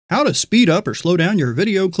How to speed up or slow down your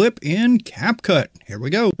video clip in CapCut. Here we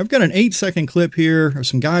go. I've got an 8-second clip here of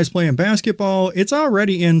some guys playing basketball. It's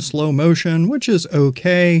already in slow motion, which is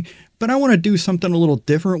okay, but I want to do something a little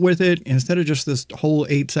different with it. Instead of just this whole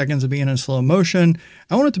 8 seconds of being in slow motion,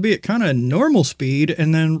 I want it to be at kind of normal speed.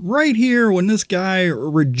 And then right here, when this guy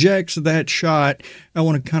rejects that shot, I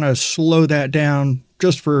want to kind of slow that down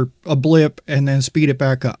just for a blip and then speed it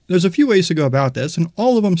back up. There's a few ways to go about this, and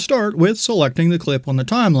all of them start with selecting the clip on the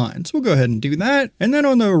timeline. So we'll go ahead and do that. And then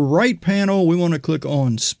on the right panel, we want to click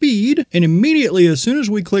on speed. And immediately, as soon as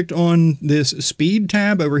we clicked on this speed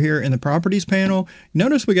tab over here in the properties panel,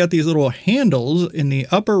 notice we got these little handles in the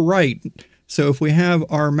upper right. So if we have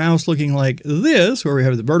our mouse looking like this, where we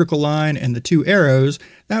have the vertical line and the 2 arrows,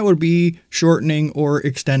 that would be shortening or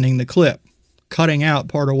extending the clip, cutting out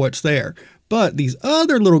part of what's there. But these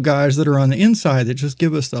other little guys that are on the inside that just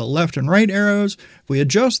give us the left and right arrows, if we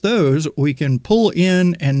adjust those, we can pull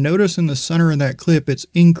in and notice in the center of that clip, it's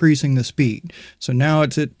increasing the speed. So now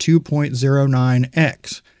it's at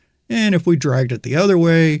 2.09x. And if we dragged it the other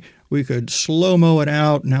way, we could slow-mo it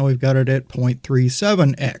out. Now we've got it at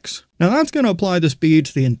 0.37x. Now that's going to apply the speed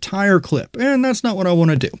to the entire clip, and that's not what I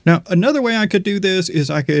want to do. Now, another way I could do this is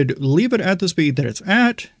I could leave it at the speed that it's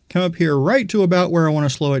at, come up here right to about where I want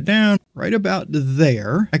to slow it down, right about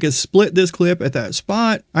there. I could split this clip at that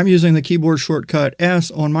spot. I'm using the keyboard shortcut S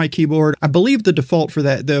on my keyboard. I believe the default for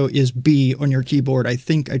that though is B on your keyboard. I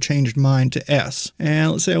think I changed mine to S.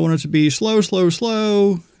 And let's say I want it to be slow, slow,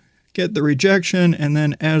 slow. Get the rejection, and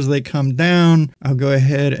then as they come down, I'll go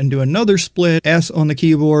ahead and do another split, S on the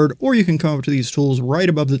keyboard, or you can come up to these tools right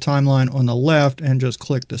above the timeline on the left and just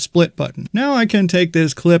click the split button. Now I can take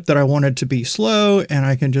this clip that I wanted to be slow and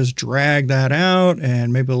I can just drag that out,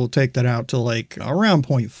 and maybe we'll take that out to like around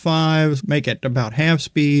 0.5, make it about half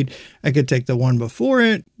speed. I could take the one before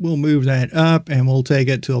it, we'll move that up and we'll take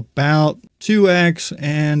it to about 2x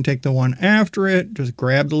and take the one after it, just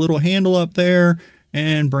grab the little handle up there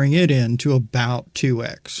and bring it in to about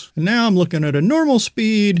 2x. And now I'm looking at a normal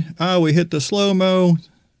speed. We hit the slow-mo,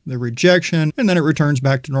 the rejection, and then it returns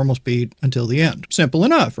back to normal speed until the end. Simple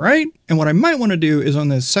enough, right? And what I might want to do is on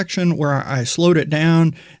this section where I slowed it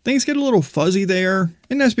down, things get a little fuzzy there.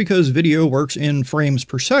 And that's because video works in frames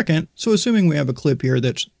per second. So assuming we have a clip here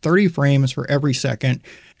that's 30 frames for every second,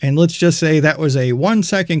 and let's just say that was a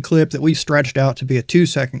 1-second clip that we stretched out to be a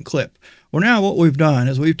 2-second clip. Well, now what we've done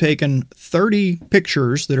is we've taken 30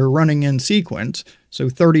 pictures that are running in sequence, so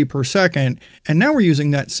 30 per second, and now we're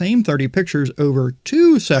using that same 30 pictures over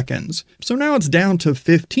 2 seconds. So now it's down to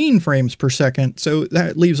 15 frames per second, so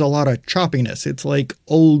that leaves a lot of choppiness. It's like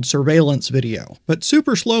old surveillance video. But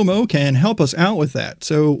super slow-mo can help us out with that.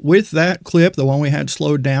 So with that clip, the one we had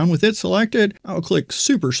slowed down, with it selected, I'll click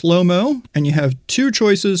super slow-mo, and you have 2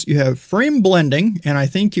 choices. You have frame blending, and I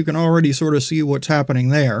think you can already sort of see what's happening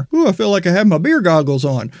there. Ooh, I feel like I have my beer goggles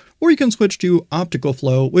on. Or you can switch to optical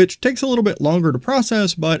flow, which takes a little bit longer to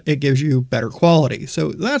process, but it gives you better quality.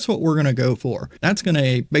 So that's what we're going to go for. That's going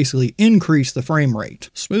to basically increase the frame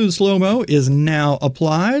rate. Smooth slow-mo is now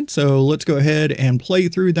applied. So let's go ahead and play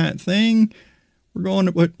through that thing. We're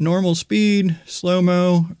going with normal speed,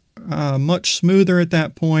 slow-mo, much smoother at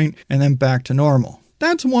that point, and then back to normal.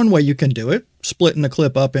 That's one way you can do it, splitting the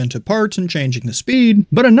clip up into parts and changing the speed.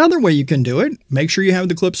 But another way you can do it, make sure you have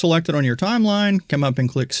the clip selected on your timeline, come up and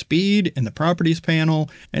click speed in the properties panel,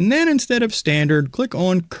 and then instead of standard, click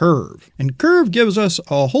on curve. And curve gives us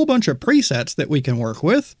a whole bunch of presets that we can work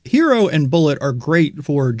with. Hero and bullet are great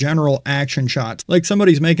for general action shots, like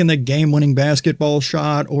somebody's making the game-winning basketball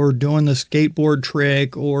shot or doing the skateboard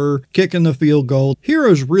trick or kicking the field goal.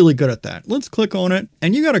 Hero's really good at that. Let's click on it,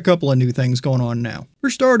 and you got a couple of new things going on now. For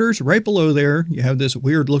starters, right below there, you have this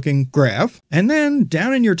weird looking graph. And then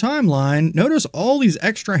down in your timeline, notice all these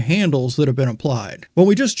extra handles that have been applied. When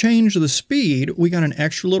we just changed the speed, we got an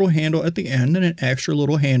extra little handle at the end and an extra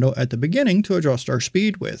little handle at the beginning to adjust our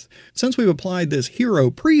speed with. Since we've applied this hero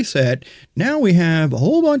preset, now we have a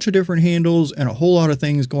whole bunch of different handles and a whole lot of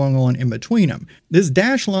things going on in between them. This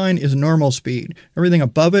dash line is normal speed. Everything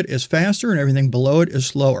above it is faster and everything below it is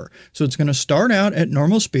slower. So it's going to start out at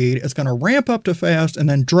normal speed. It's going to ramp up to fast and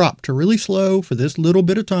then drop to really slow for this little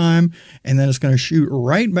bit of time, and then it's going to shoot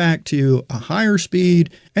right back to a higher speed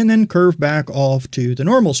and then curve back off to the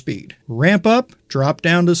normal speed. Ramp up, drop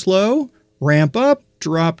down to slow, ramp up,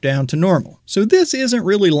 drop down to normal. So this isn't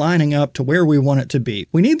really lining up to where we want it to be.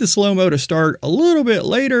 We need the slow-mo to start a little bit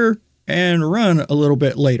later, and run a little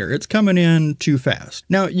bit later. It's coming in too fast.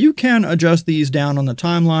 Now you can adjust these down on the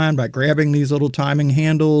timeline by grabbing these little timing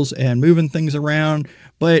handles and moving things around,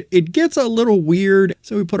 but it gets a little weird.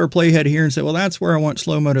 So we put our playhead here and say, well, that's where I want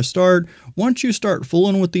slow-mo to start. Once you start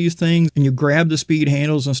fooling with these things and you grab the speed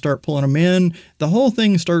handles and start pulling them in, the whole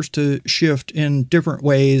thing starts to shift in different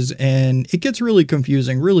ways and it gets really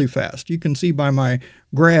confusing really fast. You can see by my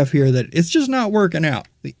graph here that it's just not working out.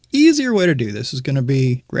 The easier way to do this is going to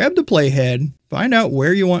be grab the playhead, find out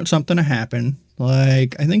where you want something to happen.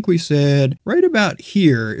 Like I think we said right about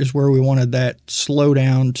here is where we wanted that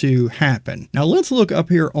slowdown to happen. Now let's look up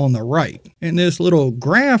here on the right. In this little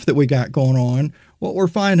graph that we got going on, what we're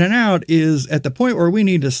finding out is at the point where we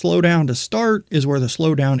need to slow down to start is where the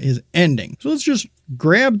slowdown is ending. So let's just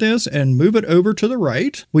grab this and move it over to the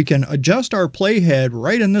right. We can adjust our playhead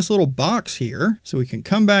right in this little box here. So we can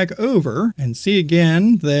come back over and see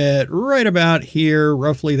again that right about here,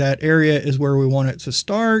 roughly that area is where we want it to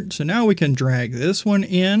start. So now we can drag this one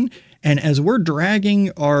in. And as we're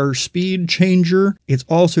dragging our speed changer, it's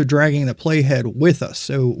also dragging the playhead with us,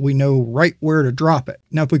 so we know right where to drop it.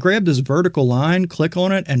 Now, if we grab this vertical line, click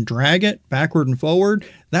on it and drag it backward and forward,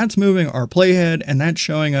 that's moving our playhead and that's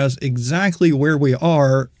showing us exactly where we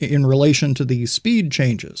are in relation to these speed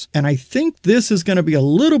changes. And I think this is going to be a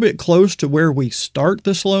little bit close to where we start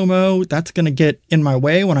the slow-mo. That's going to get in my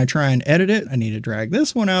way when I try and edit it. I need to drag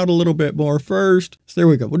this one out a little bit more first. So there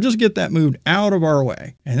we go. We'll just get that moved out of our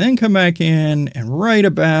way and then come back in and right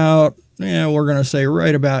about, we're going to say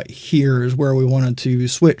right about here is where we wanted to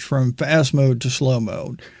switch from fast mode to slow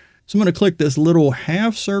mode. So I'm going to click this little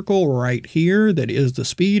half circle right here that is the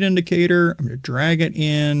speed indicator. I'm going to drag it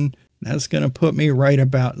in. That's going to put me right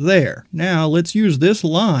about there. Now let's use this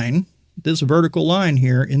line, this vertical line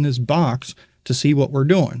here in this box to see what we're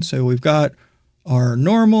doing. So we've got our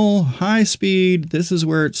normal high speed. This is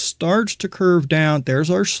where it starts to curve down. There's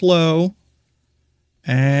our slow.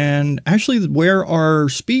 And actually where our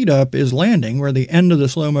speed up is landing, where the end of the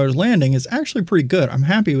slow-mo is landing, is actually pretty good. I'm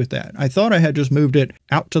happy with that. I thought I had just moved it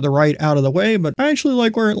out to the right, out of the way, but I actually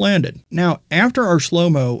like where it landed. Now, after our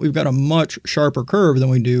slow-mo, we've got a much sharper curve than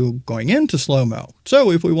we do going into slow-mo. So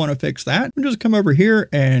if we want to fix that, we just come over here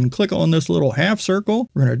and click on this little half circle.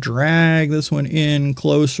 We're going to drag this one in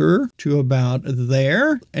closer to about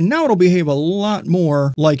there. And now it'll behave a lot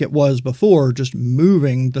more like it was before, just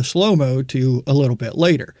moving the slow-mo to a little bit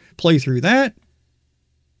later. Play through that.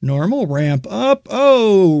 Normal, ramp up.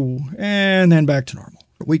 Oh, and then back to normal.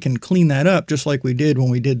 We can clean that up just like we did when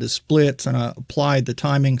we did the splits and applied the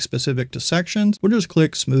timing specific to sections. We'll just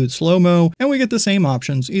click smooth slow-mo and we get the same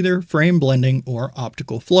options, either frame blending or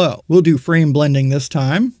optical flow. We'll do frame blending this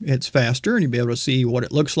time. It's faster and you'll be able to see what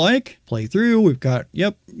it looks like. Play through. We've got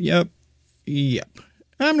yep.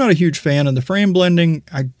 I'm not a huge fan of the frame blending.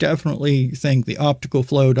 I definitely think the optical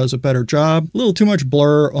flow does a better job. A little too much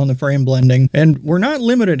blur on the frame blending. And we're not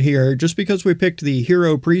limited here. Just because we picked the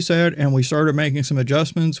hero preset and we started making some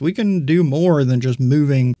adjustments, we can do more than just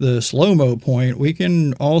moving the slow-mo point. We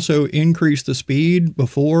can also increase the speed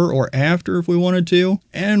before or after if we wanted to.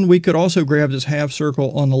 And we could also grab this half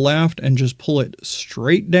circle on the left and just pull it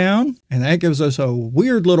straight down. And that gives us a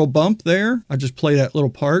weird little bump there. I just play that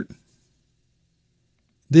little part.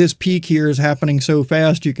 This peak here is happening so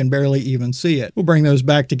fast you can barely even see it. We'll bring those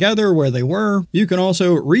back together where they were. You can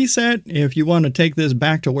also reset if you want to take this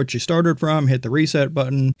back to what you started from, hit the reset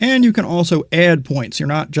button. And you can also add points. You're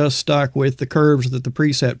not just stuck with the curves that the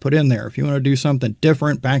preset put in there. If you want to do something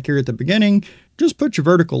different back here at the beginning, just put your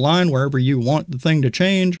vertical line wherever you want the thing to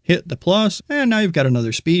change, hit the plus, and now you've got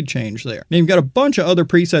another speed change there. Now you've got a bunch of other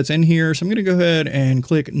presets in here, so I'm going to go ahead and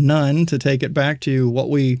click none to take it back to what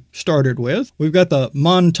we started with. We've got the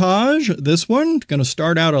montage. This one going to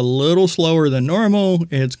start out a little slower than normal.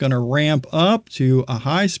 It's going to ramp up to a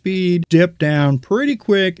high speed, dip down pretty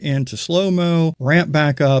quick into slow-mo, ramp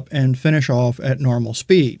back up, and finish off at normal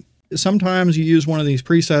speed. Sometimes you use one of these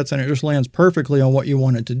presets and it just lands perfectly on what you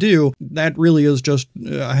want it to do. That really is just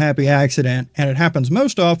a happy accident. And it happens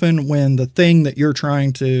most often when the thing that you're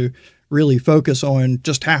trying to really focus on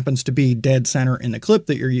just happens to be dead center in the clip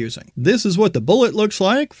that you're using. This is what the bullet looks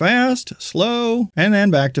like. Fast, slow, and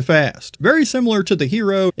then back to fast. Very similar to the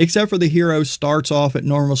hero, except for the hero starts off at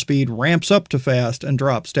normal speed, ramps up to fast, and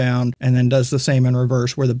drops down, and then does the same in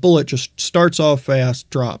reverse, where the bullet just starts off fast,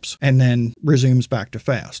 drops, and then resumes back to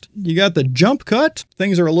fast. You got the jump cut.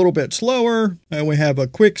 Things are a little bit slower, and we have a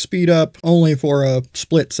quick speed up only for a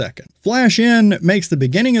split second. Flash in makes the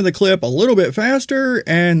beginning of the clip a little bit faster,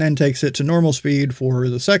 and then takes takes it to normal speed for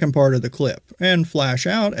the second part of the clip. And flash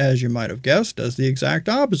out, as you might have guessed, does the exact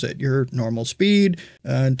opposite, your normal speed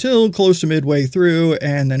until close to midway through,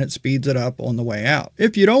 and then it speeds it up on the way out.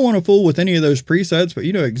 If you don't want to fool with any of those presets, but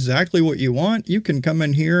you know exactly what you want, you can come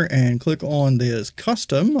in here and click on this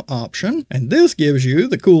custom option, and this gives you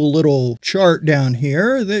the cool little chart down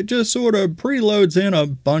here that just sort of preloads in a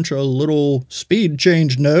bunch of little speed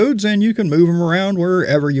change nodes, and you can move them around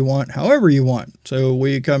wherever you want, however you want. So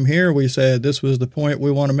we come here, we said this was the point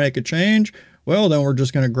we want to make a change. Well, then we're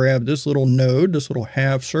just going to grab this little node, this little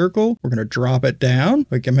half circle. We're going to drop it down.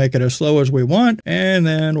 We can make it as slow as we want. And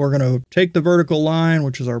then we're going to take the vertical line,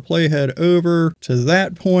 which is our playhead, over to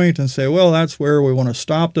that point and say, well, that's where we want to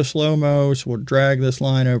stop the slow-mo. So we'll drag this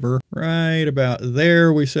line over right about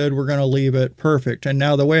there. We said we're going to leave it perfect. And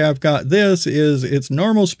now the way I've got this is its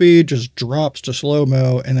normal speed just drops to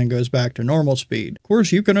slow-mo and then goes back to normal speed. Of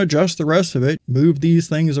course, you can adjust the rest of it, move these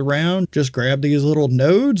things around, just grab these little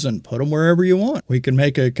nodes and put them wherever you want. We can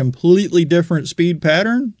make a completely different speed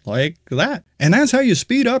pattern like that. And that's how you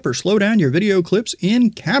speed up or slow down your video clips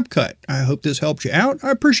in CapCut. I hope this helped you out.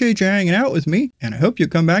 I appreciate you hanging out with me, and I hope you'll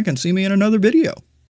come back and see me in another video.